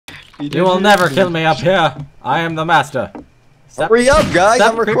You will never kill me up here. I am the master. Hurry up, guys!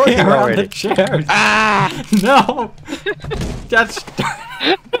 I'm recording already. The chairs. Ah! No! That's.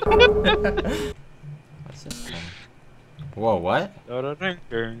 What's this thing? Whoa! What?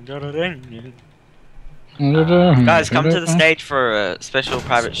 Guys, come to the stage for a special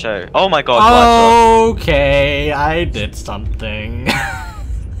private show. Oh my god. Okay, I did something.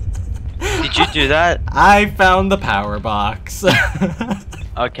 Did you do that? I found the power box.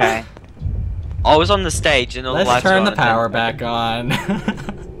 Okay. I was on the stage and all the lights Let's turn were the on power back on.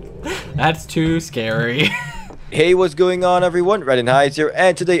 That's too scary. Hey, what's going on, everyone? RaidenHides here,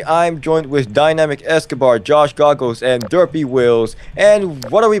 and today I'm joined with Dynamic Eskibar, JoshGoggles, and DerpyWhales. And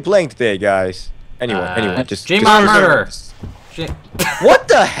what are we playing today, guys? Anyway, just Gmod Murder. What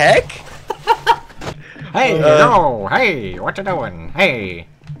the heck? Hey, no, hey, what you doing? Hey,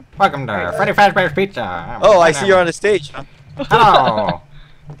 welcome to Freddy Fazbear's Pizza. Oh, I see you're on the stage. Hello.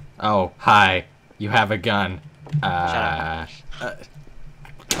 Oh, hi. You have a gun.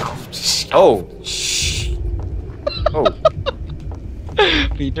 Oh. Oh.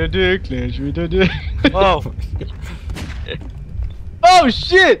 Beat the dick, let's beat the dick. Whoa. Oh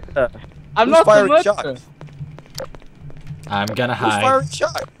shit! I'm not the monster. I'm gonna Who's hide. firing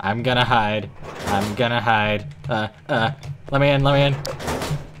shot? I'm gonna hide. I'm gonna hide. Let me in. Let me in.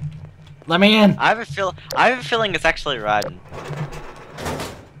 Let me in. I have a feeling it's actually Raiden.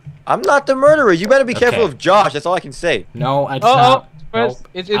 I'm not the murderer. You better be careful of Josh. That's all I can say. No, I just not. First, Nope.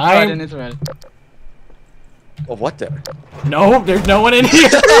 it's Raiden, it's Raiden. Oh, what the? No, there's no one in here.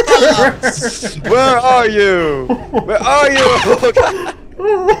 Where are you? Where are you?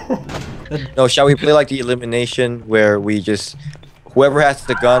 No, shall we play like the elimination where we just whoever has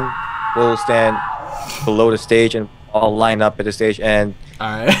the gun will stand below the stage and all line up at the stage and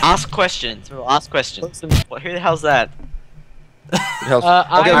ask questions. We'll ask questions. What? Who the hell's that? Who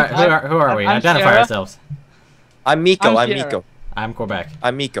are we? Identify Sarah. ourselves. I'm Miko. I'm Sarah. Miko. I'm Quebec.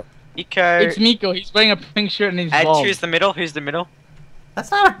 I'm Miko. Nico. It's Miko, he's wearing a pink shirt and he's And bald. who's the middle? Who's the middle?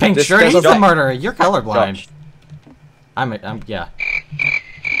 That's not a pink This shirt. guy's He's the Josh. murderer. You're colorblind. Josh. Yeah.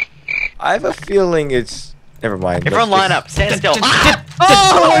 I have a feeling it's. Never mind. Everyone line up. Stand still.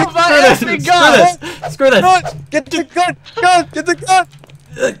 Oh my effing god! Screw this! Get the gun! Get the gun!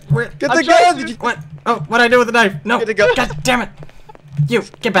 Get the gun! What? Oh, what'd I do with the knife? No! Get the gun. God damn it! You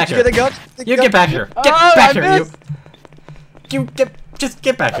get back Get here! the gun! You get back here! Get Oh, back I here! missed. You just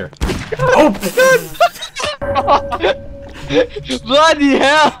get back here! Oh! Bloody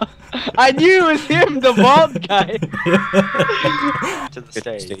hell! I knew it was him, the bald guy. To the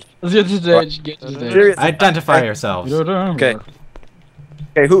stage. Let's get to the stage. Get to the stage. Identify yourselves. Okay.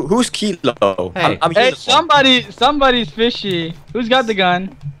 Okay, who's Kilo? Hey. I'm Hey, uniform. somebody's fishy. Who's got the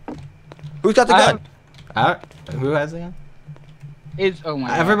gun? Who's got the gun? Who has the gun? It's oh my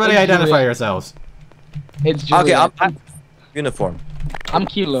god. Everybody It's identify Juliet. yourselves. It's Juliet. Okay, I'm uniform. I'm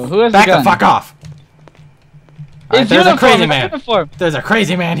Kilo. Who has Back the gun? the fuck off! Alright, It's there's a uniform, crazy it's man. uniform. There's a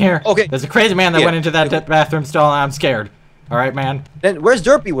crazy man here. Okay. There's a crazy man that Yeah. went into that bathroom stall and I'm scared. Alright, man. Then where's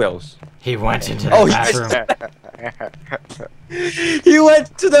DerpyWhales? He went into the Oh, bathroom. He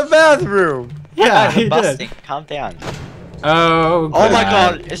went to the bathroom. Yeah, Guys, he I'm did. busting. Calm down. Oh, Oh my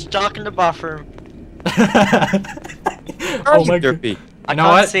god, it's dark in the bathroom. Oh my god. Derpy. You know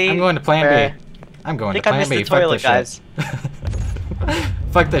can't what? see I'm going to plan where- B. I'm going I to think I plan missed B. the Fuck toilet, this guys. shit.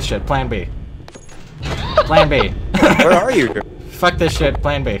 Fuck this shit. Plan B. Plan B. Where are you? Fuck this shit.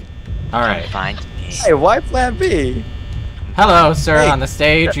 Plan B. Alright. Fine. Hey, why Plan B? Hello, sir, Hey. on the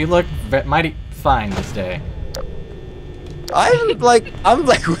stage. You look mighty fine this day. I'm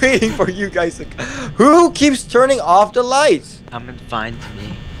like waiting for you guys to. Who keeps turning off the lights? I'm fine to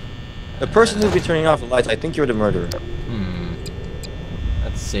me. The person who's been turning off the lights. I think you're the murderer.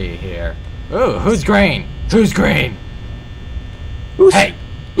 Let's see here. Ooh, who's green? Who's green? Who's? Hey!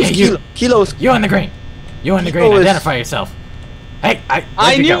 Who's Hey, you! Kilo's. You in the green! You in the green, Kilo is- identify yourself! Hey, I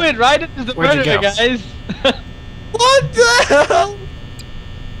where'd you knew go? it, right? It is the Where'd you murderer, go? guys. What the hell?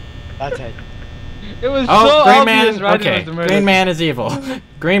 That's it. It was Oh, so Green obvious, Man, right? It okay. was the murderer. Green Man is evil.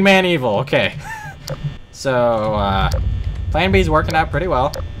 Green Man evil, okay. So, Plan B's working out pretty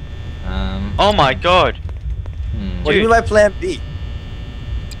well. Oh my god. What do you mean by Plan B?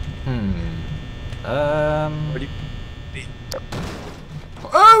 What do you?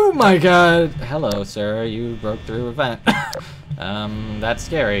 Oh my god! Hello, sir. You broke through a vent. That's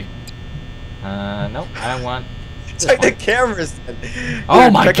scary. Nope, I want... Check the cameras. Oh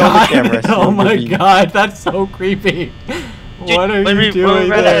my Check all the god! cameras. Oh my Maybe- god, that's so creepy! Dude, What are when you we doing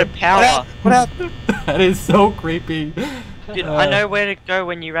ran out there? of power. What happened? That is so creepy. Dude, I know where to go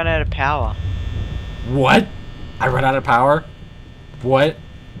when you run out of power. What? I run out of power? What?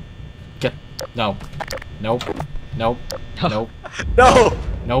 No. Nope. Nope. Nope. No!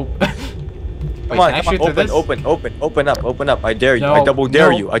 Nope. Come on, open up. I dare you. No, I double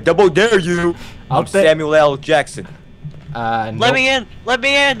dare no. you. I double dare you. I'm Samuel L. Jackson. Let Nope. me in! Let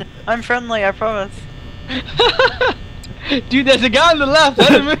me in! I'm friendly, I promise. Dude, there's a guy on the left.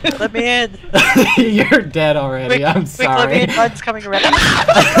 Let him in. Let me in! You're dead already. Quick, I'm quick, sorry. let me in! Bud's coming around.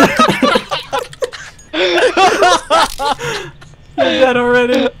 You're dead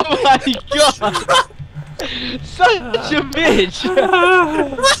already. Oh my god. Such a bitch.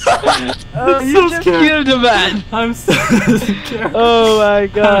 I'm You so just scared. killed a man. I'm so scared. Oh my I'm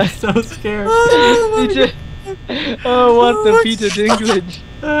god. so scared. You just... Oh, what the Peter Dinklage.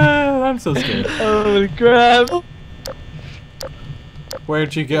 I'm so scared. Holy crap.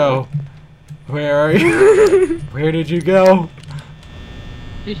 Where'd you go? Where are you? Where did you go?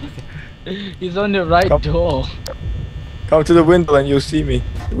 He's on the right door. Come to the window and you'll see me.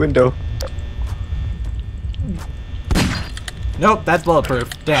 The window. Nope, that's bulletproof.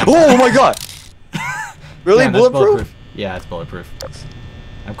 Damn. Oh my god! Really? Damn, that's Bulletproof? Yeah, it's bulletproof.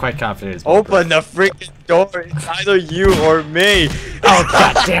 I'm quite confident it's Open bulletproof. the freaking door. It's either you or me. Oh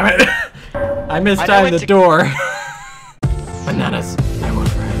god damn it! I mistimed the door. Bananas. I will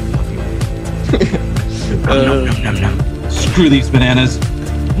forever love you. Screw these bananas.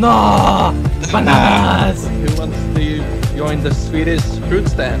 No! Bananas! Who wants to join the Swedish fruit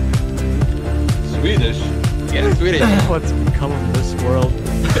stand? Swedish? Yeah, Swedish. What's become of this world?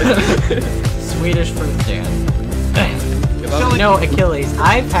 Swedish fruit stand. You know, Achilles,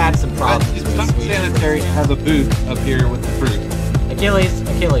 I've had some problems It's with not Swedish sanitary to fruit have a booth up here with the fruit. stand.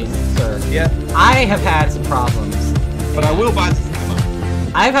 Achilles, sir. Yeah. I have had some problems. But I will buy some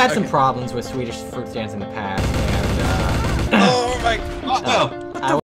ammo. I've had some problems with Swedish fruit stands in the past, and Oh my Oh,